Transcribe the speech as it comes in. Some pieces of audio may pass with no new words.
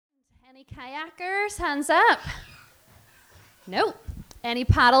Any kayakers? Hands up. Nope. Any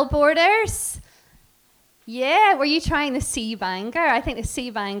paddle boarders? Yeah, were you trying the Sea Bangor? I think the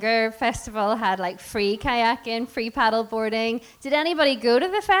Sea Bangor festival had like free kayaking, free paddle boarding. Did anybody go to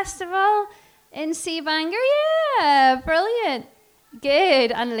the festival in Sea Bangor? Yeah, brilliant.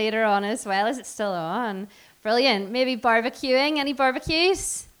 Good. And later on as well. Is it still on? Brilliant. Maybe barbecuing. Any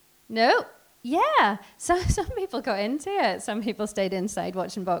barbecues? No? Yeah. Some people got into it. Some people stayed inside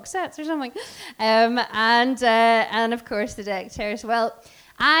watching box sets or something. And of course the deck chairs. Well,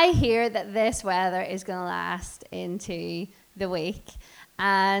 I hear that this weather is going to last into the week.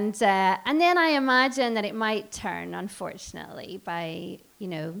 And then I imagine that it might turn, unfortunately, by,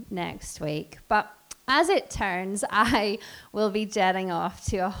 next week. But as it turns, I will be jetting off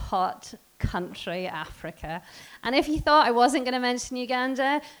to a hot country, Africa. And if you thought I wasn't going to mention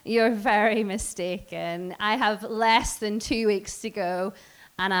Uganda, you're very mistaken. I have less than 2 weeks to go,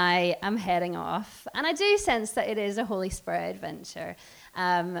 and I am heading off. And I do sense that it is a Holy Spirit adventure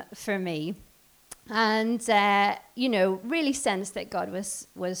for me. And, really sense that God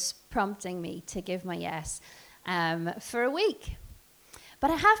was prompting me to give my yes for a week.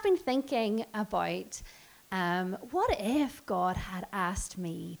 But I have been thinking about what if God had asked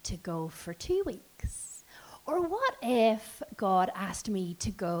me to go for 2 weeks? Or what if God asked me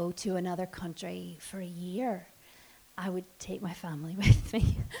to go to another country for a year? I would take my family with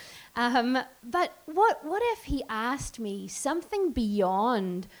me. But what if he asked me something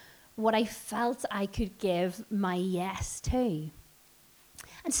beyond what I felt I could give my yes to?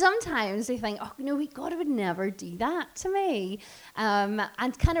 And sometimes we think, God would never do that to me.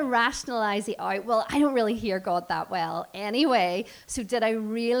 And kind of rationalize it out. Well, I don't really hear God that well anyway. So did I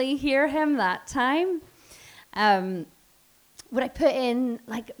really hear him that time? Would I put in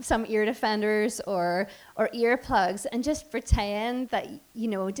like some ear defenders or earplugs and just pretend that,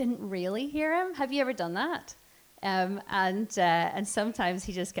 didn't really hear him? Have you ever done that? And sometimes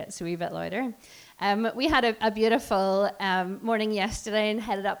he just gets a wee bit louder. We had a beautiful morning yesterday and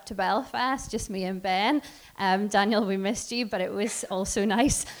headed up to Belfast, just me and Ben. Daniel, we missed you, but it was also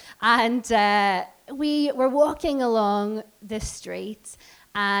nice. And we were walking along the street,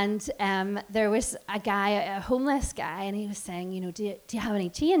 and there was a homeless guy, and he was saying, do you have any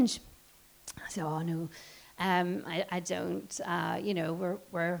change? I said, oh, no, I don't.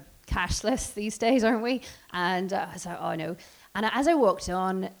 We're cashless these days, aren't we? And I was like, oh, no. And as I walked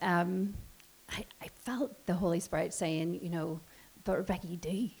on, I felt the Holy Spirit saying, but Rebecca, you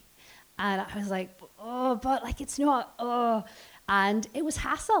do. And I was like, but it's not, And it was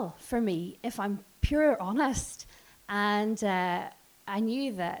hassle for me, if I'm pure honest. And I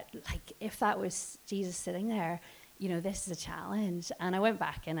knew that, if that was Jesus sitting there, this is a challenge. And I went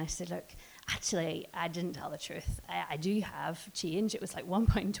back and I said, look, actually, I didn't tell the truth. I do have change. It was like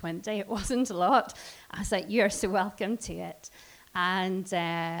 £1.20. It wasn't a lot. I was like, you're so welcome to it. And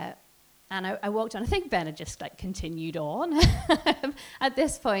I walked on. I think Ben had just continued on at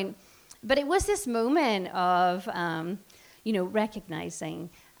this point. But it was this moment of, recognizing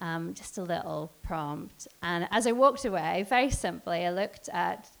just a little prompt. And as I walked away, very simply, I looked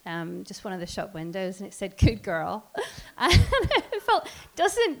at just one of the shop windows and it said, good girl. And I felt,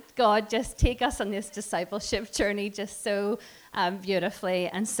 doesn't God just take us on this discipleship journey just so beautifully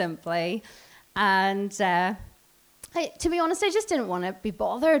and simply? And to be honest, I just didn't want to be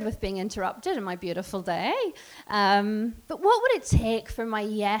bothered with being interrupted in my beautiful day. But what would it take for my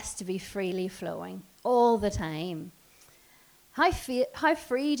yes to be freely flowing all the time? How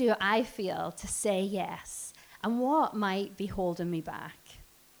free do I feel to say yes? And what might be holding me back?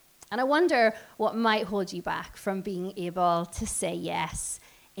 And I wonder what might hold you back from being able to say yes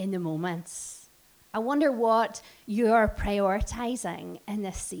in the moments. I wonder what you're prioritizing in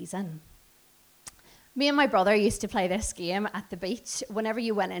this season. Me and my brother used to play this game at the beach whenever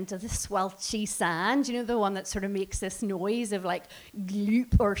you went into the swelchy sand, the one that sort of makes this noise of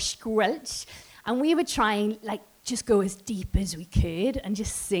gloop or squelch. And we would try and just go as deep as we could and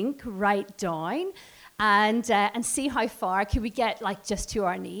just sink right down and see how far could we get just to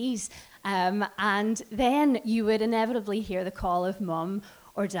our knees. And then you would inevitably hear the call of mum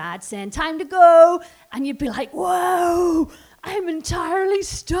or dad saying, time to go. And you'd be like, whoa, I'm entirely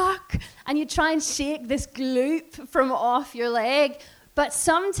stuck. And you try and shake this gloop from off your leg. But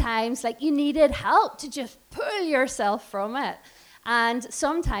sometimes, you needed help to just pull yourself from it. And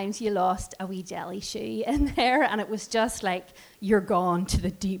sometimes you lost a wee jelly shoe in there, and it was just you're gone to the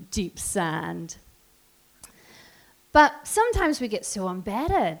deep, deep sand. But sometimes we get so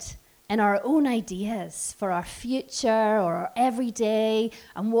embedded in our own ideas for our future or our everyday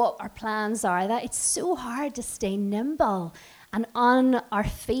and what our plans are that it's so hard to stay nimble and on our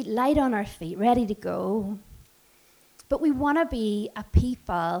feet, light on our feet, ready to go. But we want to be a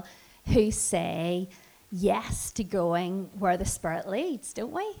people who say yes to going where the Spirit leads,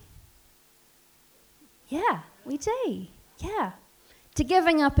 don't we? Yeah, we do. Yeah. To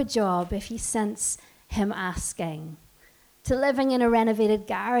giving up a job if you sense him asking. To living in a renovated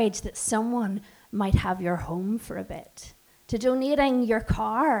garage that someone might have your home for a bit. To donating your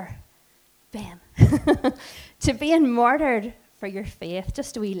car, Ben. To being martyred for your faith,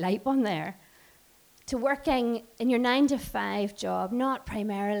 just a wee light one there. To working in your 9-to-5 job, not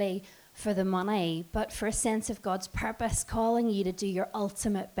primarily for the money, but for a sense of God's purpose, calling you to do your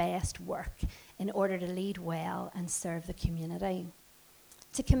ultimate best work in order to lead well and serve the community.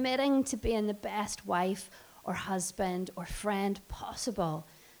 To committing to being the best wife or husband or friend possible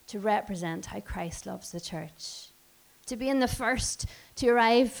to represent how Christ loves the church. To being the first to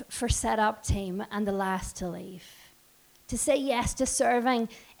arrive for set-up team and the last to leave. To say yes to serving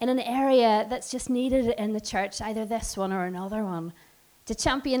in an area that's just needed in the church, either this one or another one. To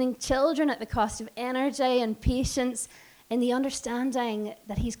championing children at the cost of energy and patience in the understanding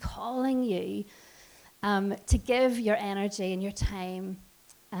that he's calling you to give your energy and your time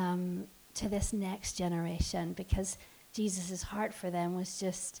to this next generation, because Jesus' heart for them was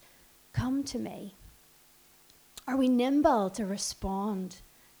just, come to me. Are we nimble to respond,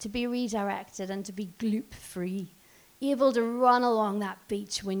 to be redirected and to be gloop-free, able to run along that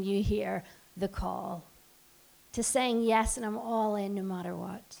beach when you hear the call, to saying yes and I'm all in no matter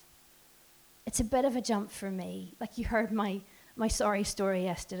what? It's a bit of a jump for me. Like you heard my sorry story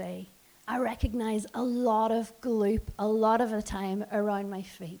yesterday. I recognize a lot of gloop a lot of the time around my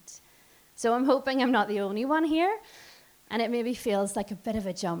feet. So I'm hoping I'm not the only one here, and it maybe feels like a bit of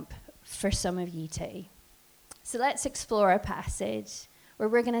a jump for some of you too. So let's explore a passage where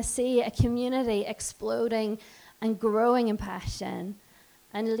we're going to see a community exploding and growing in passion,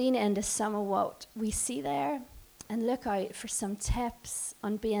 and lean into some of what we see there and look out for some tips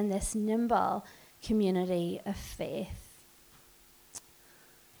on being this nimble community of faith.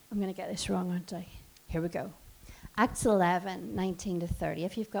 I'm going to get this wrong, aren't I? Here we go. Acts 11, 19-30.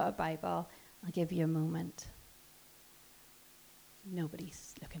 If you've got a Bible, I'll give you a moment.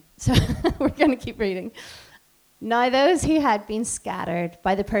 Nobody's looking. So we're going to keep reading. Now those who had been scattered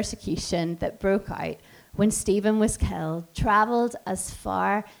by the persecution that broke out when Stephen was killed traveled as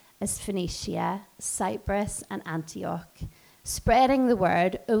far as Phoenicia, Cyprus, and Antioch, spreading the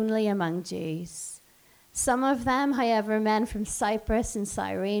word only among Jews. Some of them, however, men from Cyprus and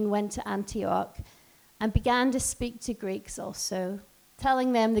Cyrene, went to Antioch and began to speak to Greeks also,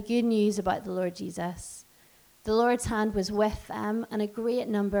 telling them the good news about the Lord Jesus. The Lord's hand was with them, and a great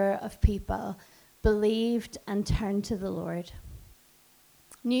number of people believed and turned to the Lord.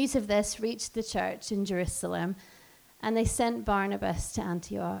 News of this reached the church in Jerusalem, and they sent Barnabas to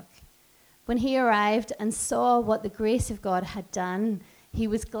Antioch. When he arrived and saw what the grace of God had done, he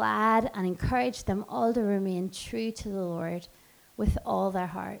was glad and encouraged them all to remain true to the Lord with all their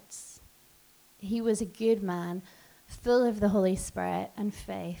hearts. He was a good man, full of the Holy Spirit and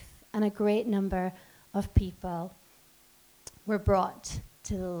faith, and a great number of people were brought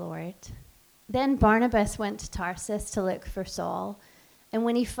to the Lord. Then Barnabas went to Tarsus to look for Saul, and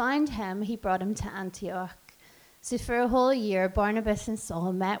when he found him, he brought him to Antioch. So for a whole year, Barnabas and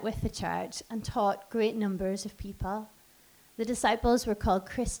Saul met with the church and taught great numbers of people. The disciples were called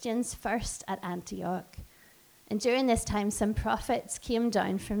Christians first at Antioch. And during this time, some prophets came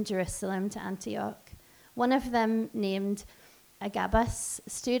down from Jerusalem to Antioch. One of them, named Agabus,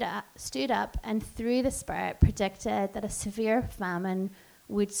 stood up and through the Spirit predicted that a severe famine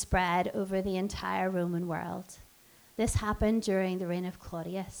would spread over the entire Roman world. This happened during the reign of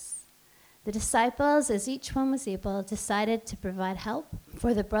Claudius. The disciples, as each one was able, decided to provide help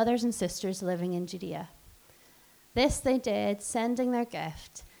for the brothers and sisters living in Judea. This they did, sending their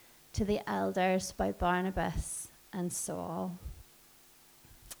gift to the elders by Barnabas and Saul.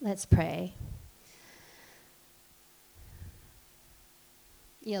 Let's pray.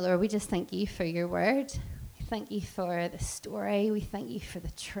 Yeah, Lord, we just thank you for your word. We thank you for the story. We thank you for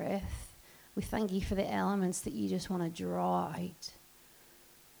the truth. We thank you for the elements that you just want to draw out.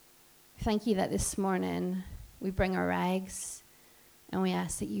 Thank you that this morning we bring our rags and we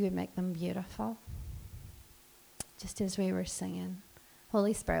ask that you would make them beautiful. Just as we were singing.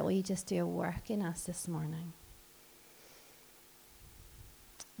 Holy Spirit, will you just do a work in us this morning?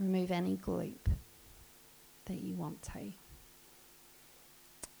 Remove any gloop that you want to.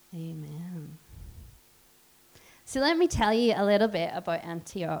 Amen. So let me tell you a little bit about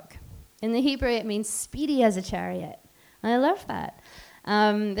Antioch. In the Hebrew, it means speedy as a chariot. And I love that.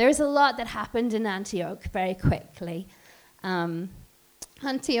 There's a lot that happened in Antioch very quickly.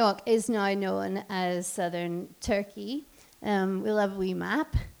 Antioch is now known as southern Turkey. We'll have a wee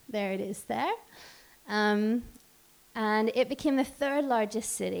map. There it is there. And it became the third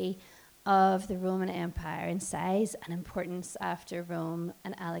largest city of the Roman Empire in size and importance after Rome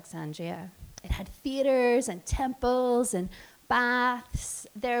and Alexandria. It had theaters and temples and baths.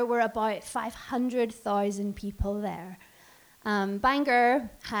 There were about 500,000 people there. Bangor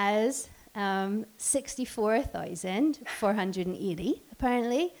has 64,480,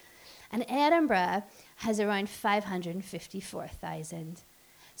 apparently, and Edinburgh has around 554,000.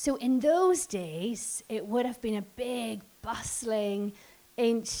 So in those days, it would have been a big, bustling,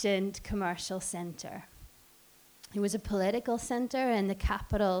 ancient commercial centre. It was a political centre and the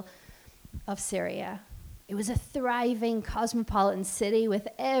capital of Syria. It was a thriving cosmopolitan city with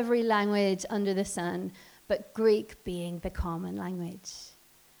every language under the sun, but Greek being the common language.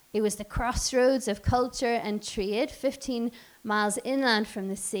 It was the crossroads of culture and trade, 15 miles inland from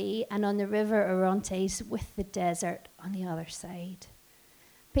the sea and on the river Orontes with the desert on the other side.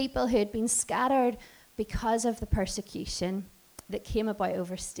 People who had been scattered because of the persecution that came about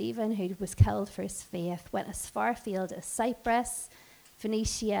over Stephen, who was killed for his faith, went as far afield as Cyprus,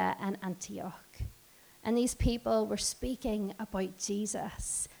 Phoenicia, and Antioch. And these people were speaking about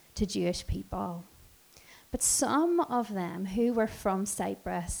Jesus to Jewish people. But some of them who were from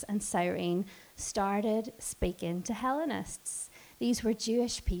Cyprus and Cyrene started speaking to Hellenists. These were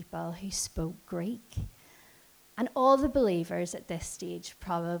Jewish people who spoke Greek. And all the believers at this stage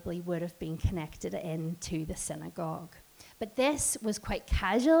probably would have been connected into the synagogue. But this was quite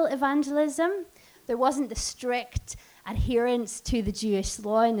casual evangelism. There wasn't the strict adherence to the Jewish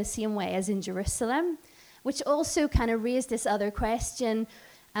law in the same way as in Jerusalem, which also kind of raised this other question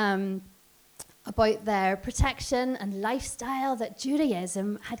about their protection and lifestyle that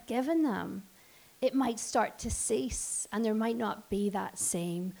Judaism had given them. It might start to cease, and there might not be that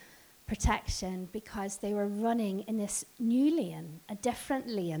same protection because they were running in this new lane, a different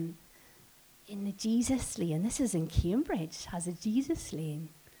lane, in the Jesus lane. This is in Cambridge, has a Jesus lane.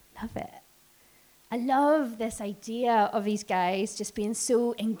 Love it. I love this idea of these guys just being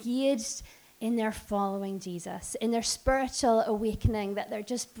so engaged in their following Jesus, in their spiritual awakening that they're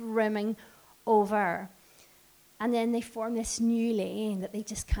just brimming over. And then they form this new lane that they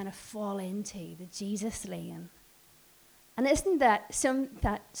just kind of fall into, the Jesus lane. And isn't that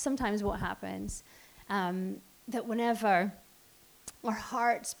sometimes what happens? That whenever our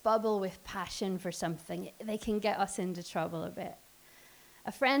hearts bubble with passion for something, they can get us into trouble a bit.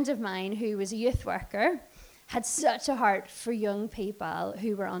 A friend of mine who was a youth worker had such a heart for young people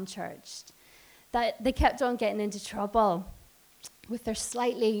who were unchurched that they kept on getting into trouble with their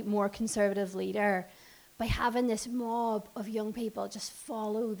slightly more conservative leader by having this mob of young people just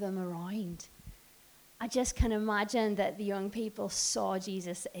follow them around. I just can imagine that the young people saw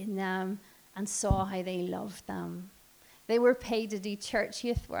Jesus in them and saw how they loved them. They were paid to do church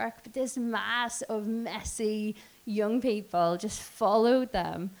youth work, but this mass of messy young people just followed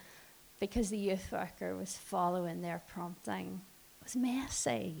them because the youth worker was following their prompting. It was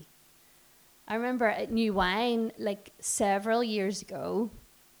messy. I remember at New Wine, like several years ago,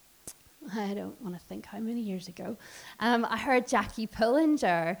 I don't want to think how many years ago, I heard Jackie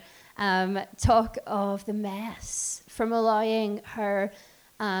Pullinger talk of the mess from allowing her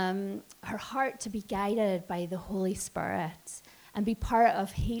heart to be guided by the Holy Spirit and be part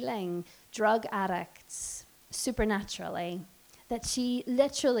of healing drug addicts supernaturally. That she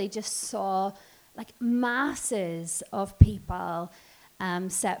literally just saw like masses of people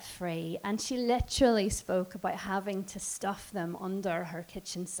set free. And she literally spoke about having to stuff them under her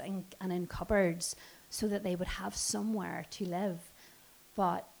kitchen sink and in cupboards so that they would have somewhere to live.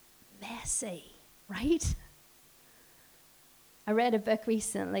 But messy, right? I read a book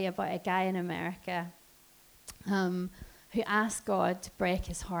recently about a guy in America who asked God to break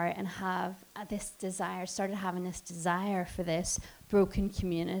his heart and have started having this desire for this broken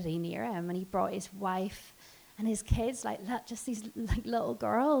community near him. And he brought his wife and his kids, just these little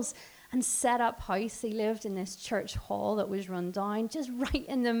girls, and set up house. He lived in this church hall that was run down, just right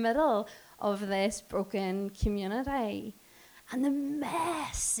in the middle of this broken community. And the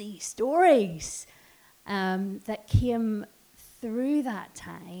messy stories that came through that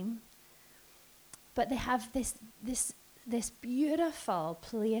time. But they have this beautiful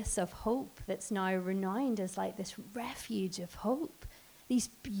place of hope that's now renowned as like this refuge of hope. These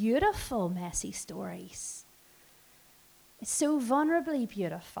beautiful, messy stories. It's so vulnerably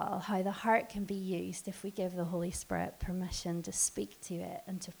beautiful how the heart can be used if we give the Holy Spirit permission to speak to it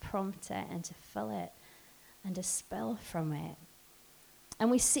and to prompt it and to fill it and to spill from it. And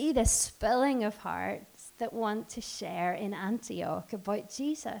we see this spilling of hearts that want to share in Antioch about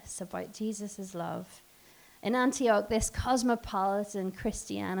Jesus' love. In Antioch, this cosmopolitan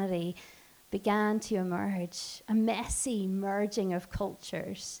Christianity began to emerge, a messy merging of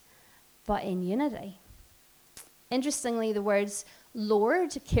cultures, but in unity. Interestingly, the words Lord,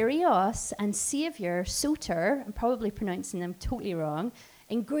 Kyrios, and Savior, Soter, I'm probably pronouncing them totally wrong,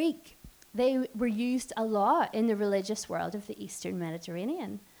 in Greek, they were used a lot in the religious world of the Eastern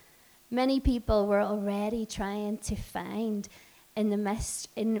Mediterranean. Many people were already trying to find in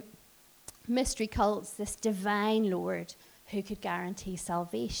mystery cults this divine Lord who could guarantee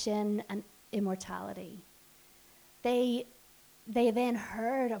salvation and immortality. They then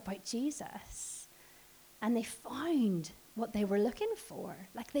heard about Jesus and they found what they were looking for.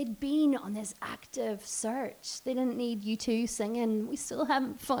 Like they'd been on this active search. They didn't need you two singing, we still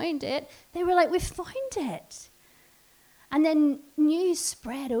haven't found it. They were like, we've found it. And then news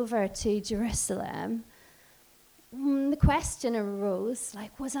spread over to Jerusalem. The question arose,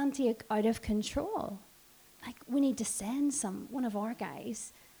 like, was Antioch out of control? Like, we need to send one of our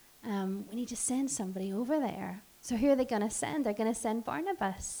guys. We need to send somebody over there. So who are they going to send? They're going to send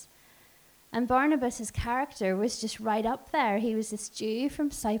Barnabas. And Barnabas' character was just right up there. He was this Jew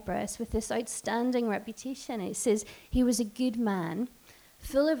from Cyprus with this outstanding reputation. It says he was a good man,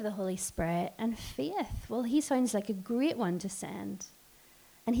 full of the Holy Spirit and faith. Well, he sounds like a great one to send.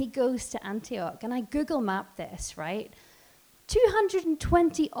 And he goes to Antioch. And I Google mapped this, right?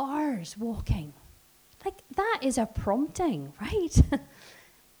 220 hours walking. Like, that is a prompting, right?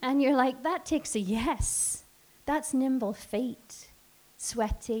 And you're like, that takes a yes. That's nimble feet.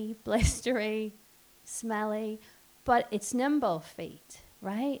 Sweaty, blistery, smelly, but it's nimble feet,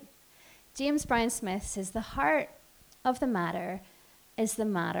 right? James Bryan Smith says the heart of the matter is the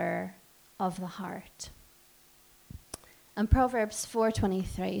matter of the heart. And Proverbs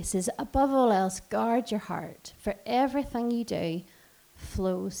 4:23 says, above all else, guard your heart, for everything you do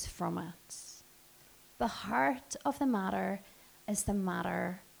flows from it. The heart of the matter is the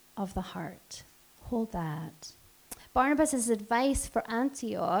matter of the heart. Hold that. Barnabas' advice for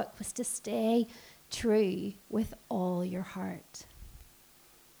Antioch was to stay true with all your heart.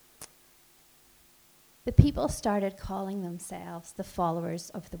 The people started calling themselves the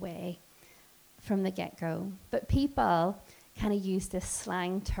followers of the way from the get-go, but people kind of used this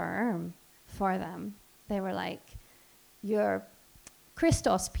slang term for them. They were like, you're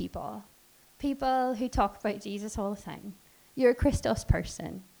Christos people who talk about Jesus all the time. You're a Christos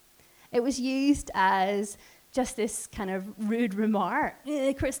person. It was used as just this kind of rude remark,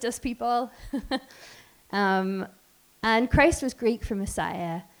 Christos people. And Christ was Greek for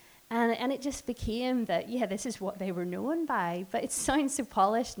Messiah. And it just became that, yeah, this is what they were known by. But it sounds so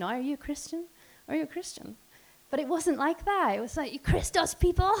polished now. Are you a Christian? Are you a Christian? But it wasn't like that. It was like, you Christos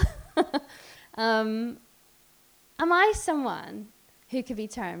people. Am I someone who could be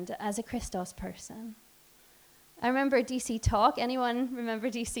termed as a Christos person? I remember DC Talk. Anyone remember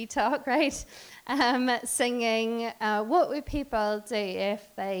DC Talk, right? Singing, what would people do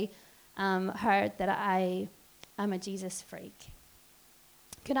if they heard that I am a Jesus freak?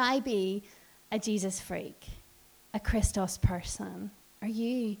 Could I be a Jesus freak, a Christos person? Are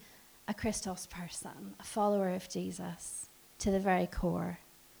you a Christos person, a follower of Jesus to the very core?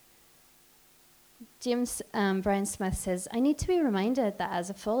 James Bryan Smith says, I need to be reminded that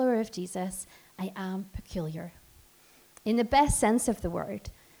as a follower of Jesus, I am peculiar. In the best sense of the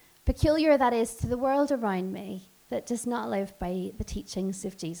word. Peculiar, that is, to the world around me that does not live by the teachings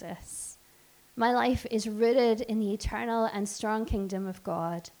of Jesus. My life is rooted in the eternal and strong kingdom of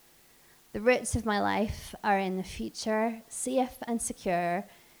God. The roots of my life are in the future, safe and secure,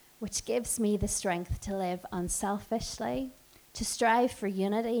 which gives me the strength to live unselfishly, to strive for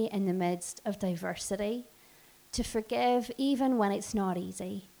unity in the midst of diversity, to forgive even when it's not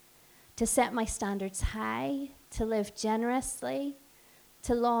easy, to set my standards high, to live generously,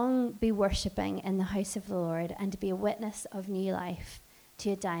 to long be worshipping in the house of the Lord, and to be a witness of new life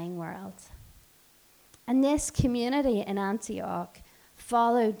to a dying world. And this community in Antioch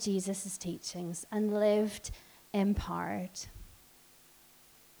followed Jesus' teachings and lived empowered.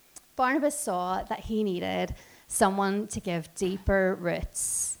 Barnabas saw that he needed someone to give deeper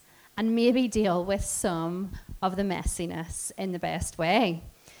roots and maybe deal with some of the messiness in the best way.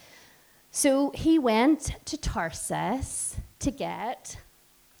 So he went to Tarsus to get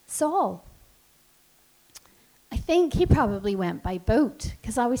Saul. I think he probably went by boat,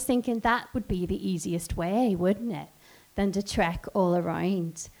 because I was thinking that would be the easiest way, wouldn't it, than to trek all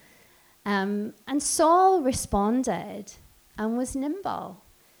around. And Saul responded and was nimble.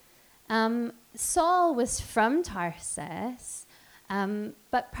 Saul was from Tarsus,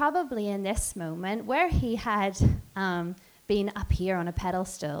 But probably in this moment, where he had been up here on a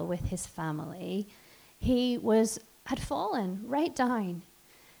pedestal with his family, he had fallen right down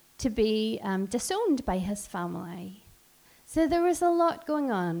to be disowned by his family. So there was a lot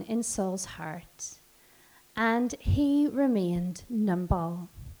going on in Saul's heart, and he remained nimble.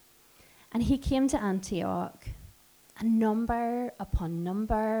 And he came to Antioch, and number upon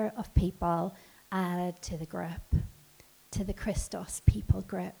number of people added to the group, to the Christos people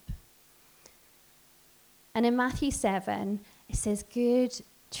group. And in Matthew 7, it says, good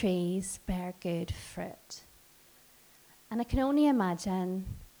trees bear good fruit. And I can only imagine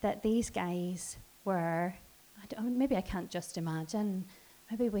that these guys were, maybe I can't just imagine,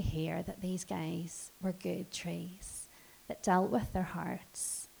 maybe we hear that these guys were good trees that dealt with their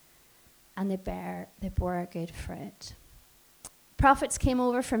hearts, and they bore good fruit. Prophets came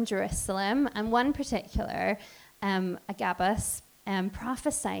over from Jerusalem, and one particular, Agabus,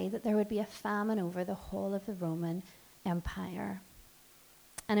 prophesied that there would be a famine over the whole of the Roman Empire.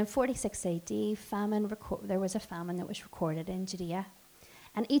 And in 46 AD, there was a famine that was recorded in Judea.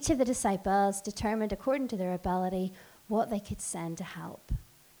 And each of the disciples determined, according to their ability, what they could send to help.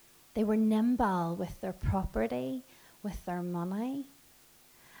 They were nimble with their property, with their money.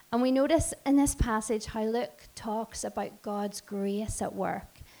 And we notice in this passage how Luke talks about God's grace at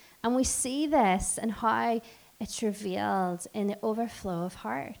work. And we see this and how it's revealed in the overflow of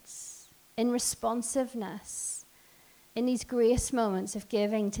hearts, in responsiveness, in these grace moments of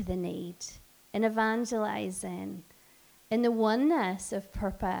giving to the need, in evangelizing, in the oneness of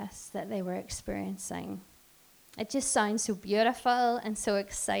purpose that they were experiencing. It just sounds so beautiful and so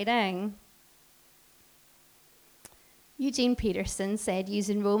exciting. Eugene Peterson said,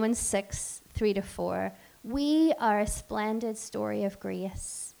 using Romans 6:3-4, we are a splendid story of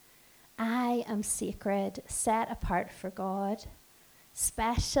grace. I am sacred, set apart for God,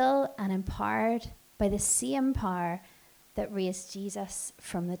 special and empowered by the same power that raised Jesus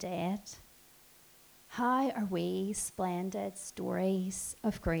from the dead. How are we splendid stories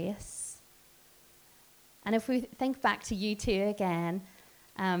of grace? And if we think back to U2 again,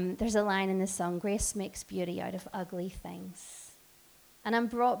 there's a line in the song, grace makes beauty out of ugly things. And I'm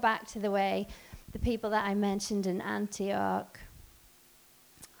brought back to the way the people that I mentioned in Antioch,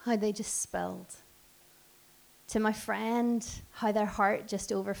 how they just spilled. To my friend, how their heart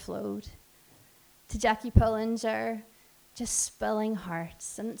just overflowed. To Jackie Pullinger, just spilling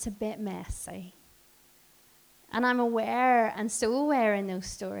hearts, and it's a bit messy. And I'm aware, and so aware in those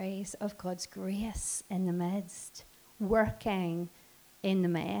stories, of God's grace in the midst, working in the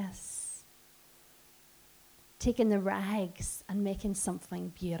mess, taking the rags and making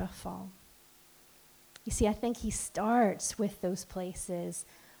something beautiful. You see, I think he starts with those places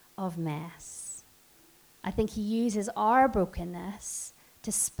of mess. I think he uses our brokenness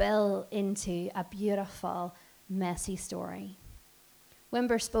to spill into a beautiful, messy story.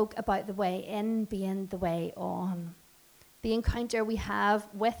 Wimber spoke about the way in being the way on. The encounter we have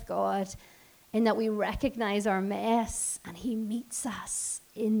with God in that we recognize our mess and he meets us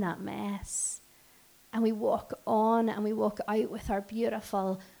in that mess. And we walk on and we walk out with our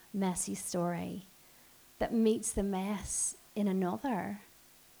beautiful, messy story that meets the mess in another.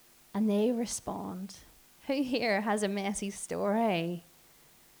 And they respond. Who here has a messy story?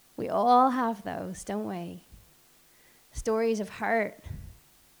 We all have those, don't we? Stories of hurt,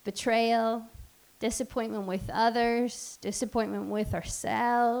 betrayal, disappointment with others, disappointment with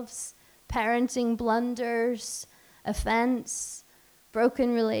ourselves, parenting blunders, offense,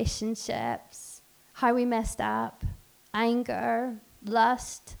 broken relationships, how we messed up, anger,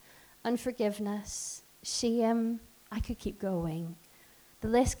 lust, unforgiveness, shame. I could keep going. The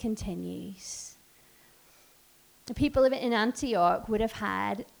list continues. The people in Antioch would have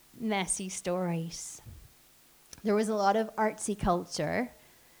had messy stories. There was a lot of artsy culture.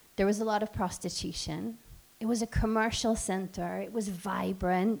 There was a lot of prostitution. It was a commercial center. It was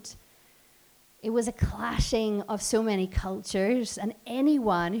vibrant. It was a clashing of so many cultures, and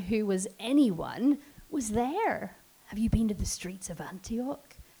anyone who was anyone was there. Have you been to the streets of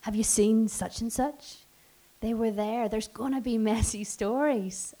Antioch? Have you seen such and such? They were there. There's going to be messy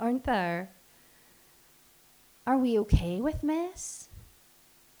stories, aren't there? Are we okay with mess?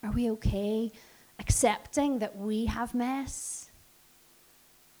 Are we okay accepting that we have mess?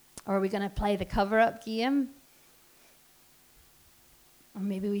 Or are we going to play the cover-up game? Or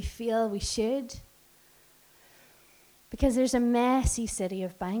maybe we feel we should. Because there's a messy city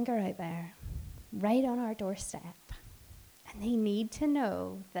of Bangor out there, right on our doorstep. And they need to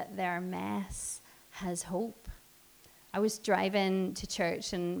know that their mess has hope. I was driving to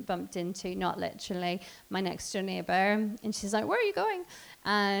church and bumped into, not literally, my next door neighbour. And she's like, where are you going?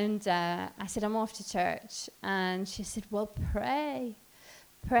 And I said, I'm off to church. And she said, well, pray.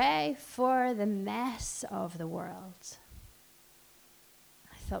 Pray for the mess of the world.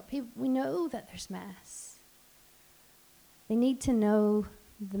 I thought, we know that there's mess. They need to know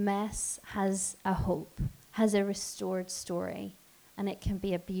the mess has a hope, has a restored story, and it can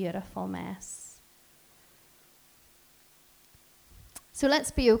be a beautiful mess. So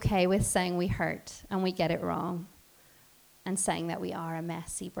let's be okay with saying we hurt and we get it wrong, and saying that we are a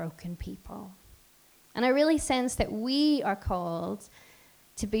messy, broken people. And I really sense that we are called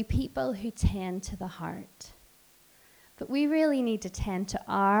to be people who tend to the heart. But we really need to tend to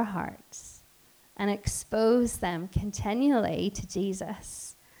our hearts and expose them continually to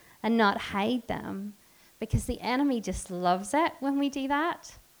Jesus and not hide them, because the enemy just loves it when we do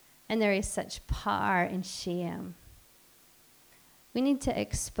that, and there is such power in shame. We need to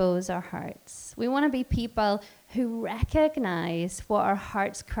expose our hearts. We want to be people who recognize what our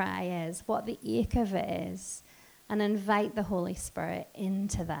heart's cry is, what the ache of it is, and invite the Holy Spirit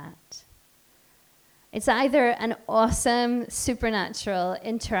into that. It's either an awesome supernatural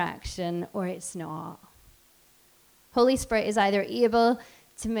interaction or it's not. Holy Spirit is either able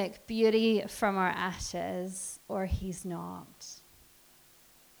to make beauty from our ashes or he's not.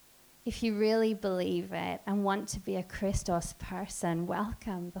 If you really believe it and want to be a Christos person,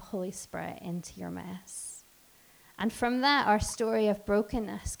 welcome the Holy Spirit into your mess. And from that, our story of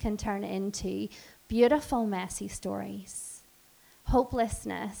brokenness can turn into beautiful, messy stories.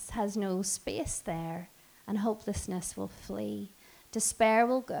 Hopelessness has no space there, and hopelessness will flee. Despair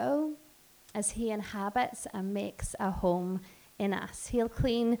will go as he inhabits and makes a home in us. He'll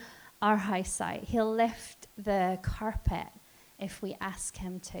clean our house out. He'll lift the carpet if we ask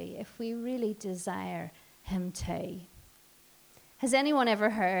him to, if we really desire him to. Has anyone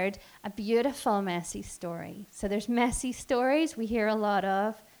ever heard a beautiful, messy story? So there's messy stories we hear a lot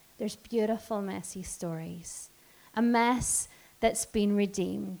of. There's beautiful, messy stories. A mess that's been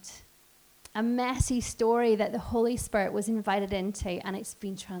redeemed. A messy story that the Holy Spirit was invited into and it's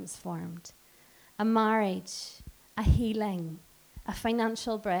been transformed. A marriage, a healing, a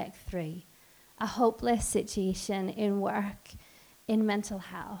financial breakthrough, a hopeless situation in work, in mental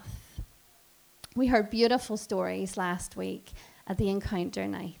health. We heard beautiful stories last week at the Encounter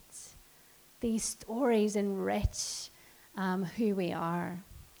Night. These stories enrich who we are.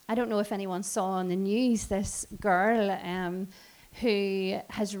 I don't know if anyone saw on the news this girl who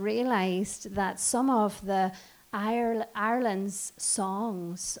has realized that some of the Ireland's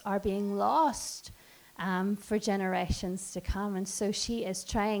songs are being lost for generations to come. And so she is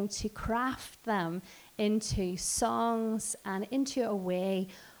trying to craft them into songs and into a way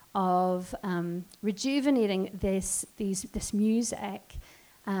of rejuvenating this music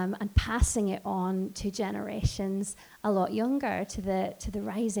and passing it on to generations a lot younger, to the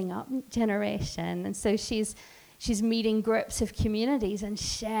rising up generation. And so she's meeting groups of communities and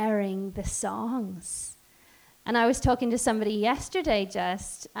sharing the songs. And I was talking to somebody yesterday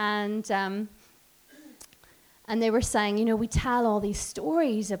and they were saying, we tell all these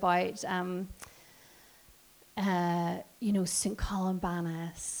stories about St.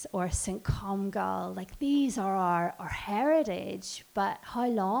 Columbanus or St. Comgall, like these are our heritage, but how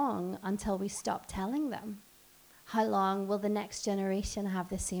long until we stop telling them? How long will the next generation have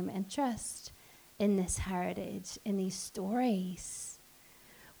the same interest in this heritage, in these stories?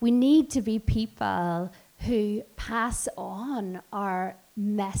 We need to be people who pass on our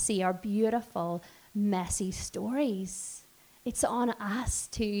beautiful, messy stories. It's on us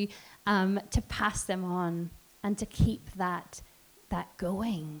to pass them on and to keep that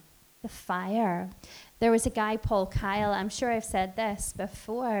going, the fire. There was a guy, Paul Kyle, I'm sure I've said this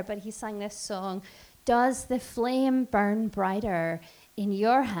before, but he sang this song, "Does the flame burn brighter in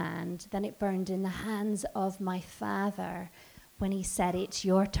your hand than it burned in the hands of my Father when he said it's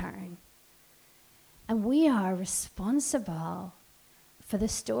your turn?" And we are responsible for the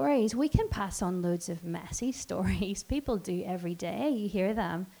stories. We can pass on loads of messy stories. People do every day. You hear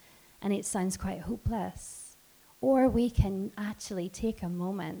them, and it sounds quite hopeless. Or we can actually take a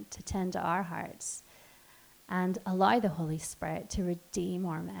moment to tend to our hearts and allow the Holy Spirit to redeem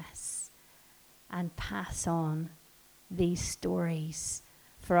our mess and pass on these stories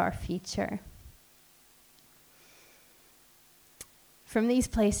for our future. From these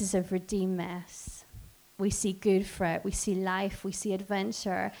places of redeemed mess, we see good fruit, we see life, we see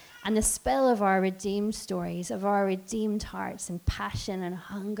adventure, and the spill of our redeemed stories, of our redeemed hearts and passion and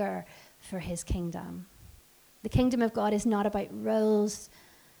hunger for his kingdom. The kingdom of God is not about rules,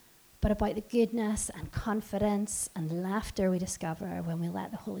 but about the goodness and confidence and laughter we discover when we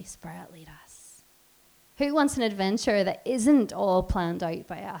let the Holy Spirit lead us. Who wants an adventure that isn't all planned out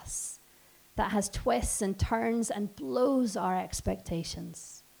by us, that has twists and turns and blows our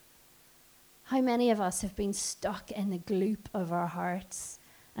expectations? How many of us have been stuck in the gloop of our hearts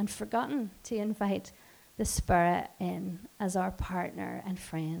and forgotten to invite the Spirit in as our partner and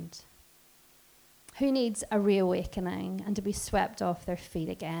friend? Who needs a reawakening and to be swept off their feet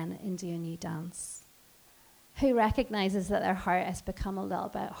again into a new dance? Who recognizes that their heart has become a little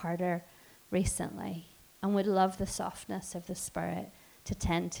bit harder recently and would love the softness of the Spirit to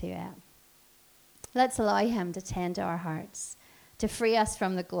tend to it? Let's allow him to tend to our hearts, to free us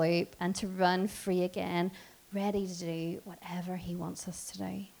from the gloop and to run free again, ready to do whatever he wants us to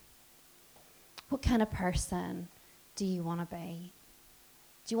do. What kind of person do you want to be?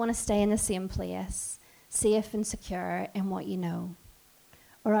 Do you want to stay in the same place, safe and secure in what you know?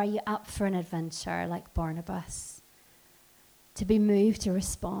 Or are you up for an adventure like Barnabas? To be moved to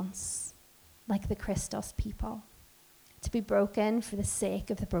response like the Christos people? To be broken for the sake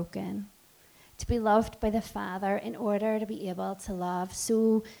of the broken? To be loved by the Father in order to be able to love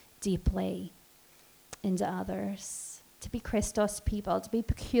so deeply into others? To be Christos people, to be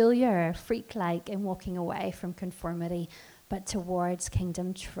peculiar, freak-like in walking away from conformity, but towards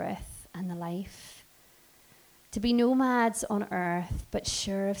kingdom truth and the life. To be nomads on earth, but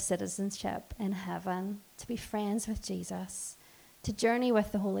sure of citizenship in heaven. To be friends with Jesus. To journey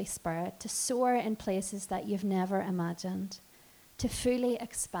with the Holy Spirit. To soar in places that you've never imagined. To fully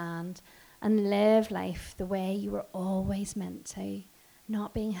expand and live life the way you were always meant to.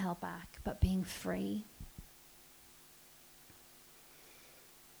 Not being held back, but being free.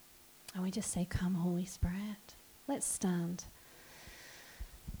 And we just say, come, Holy Spirit. Let's stand.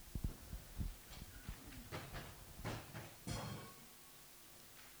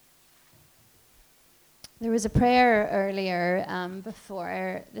 There was a prayer earlier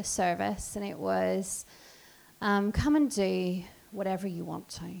before the service, and it was, come and do whatever you want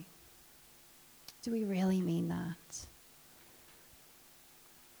to. Do we really mean that?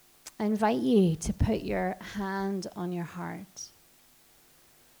 I invite you to put your hand on your heart.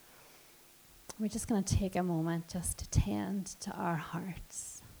 We're just going to take a moment just to tend to our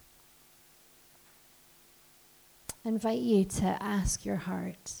hearts. I invite you to ask your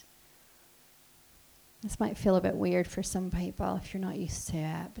heart. This might feel a bit weird for some people if you're not used to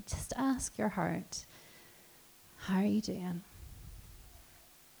it, but just ask your heart, how are you doing?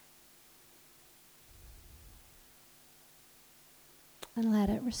 And let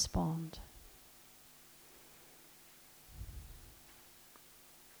it respond.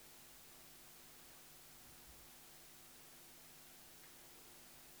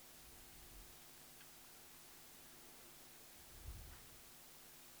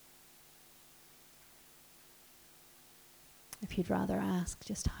 If you'd rather ask,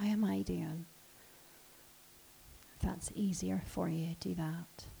 just how am I doing? If that's easier for you, do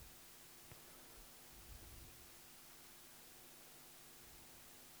that.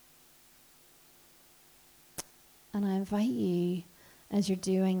 And I invite you, as you're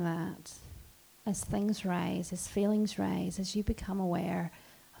doing that, as things rise, as feelings rise, as you become aware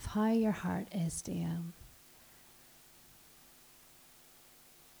of how your heart is doing,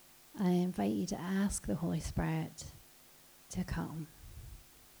 I invite you to ask the Holy Spirit to come.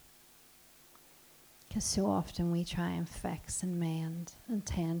 Because so often we try and fix and mend and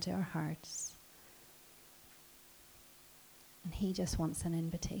tend to our hearts. And he just wants an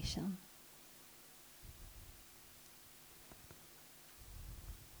invitation.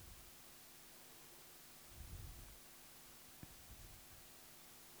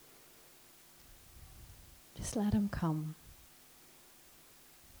 Just let him come.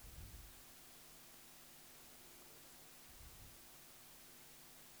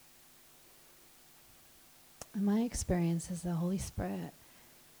 And my experience is the Holy Spirit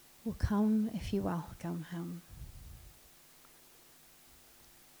will come if you welcome him.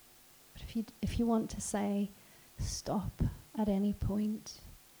 But if you want to say stop at any point,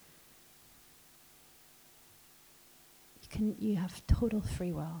 you have total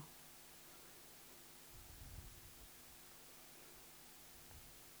free will.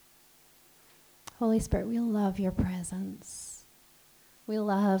 Holy Spirit, we love your presence. We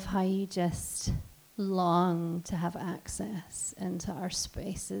love how you just long to have access into our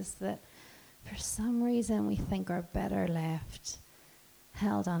spaces that for some reason we think are better left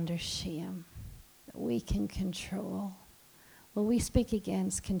held under shame, that we can control. Well, we speak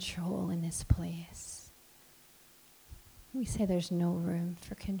against control in this place. We say there's no room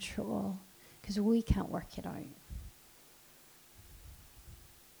for control because we can't work it out.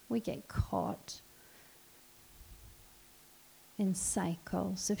 We get caught in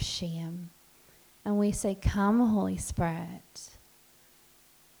cycles of shame. And we say, come, Holy Spirit,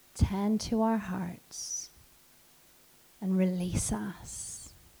 tend to our hearts and release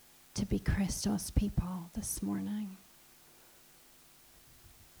us to be Christos people this morning.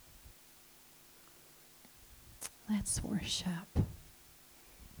 Let's worship.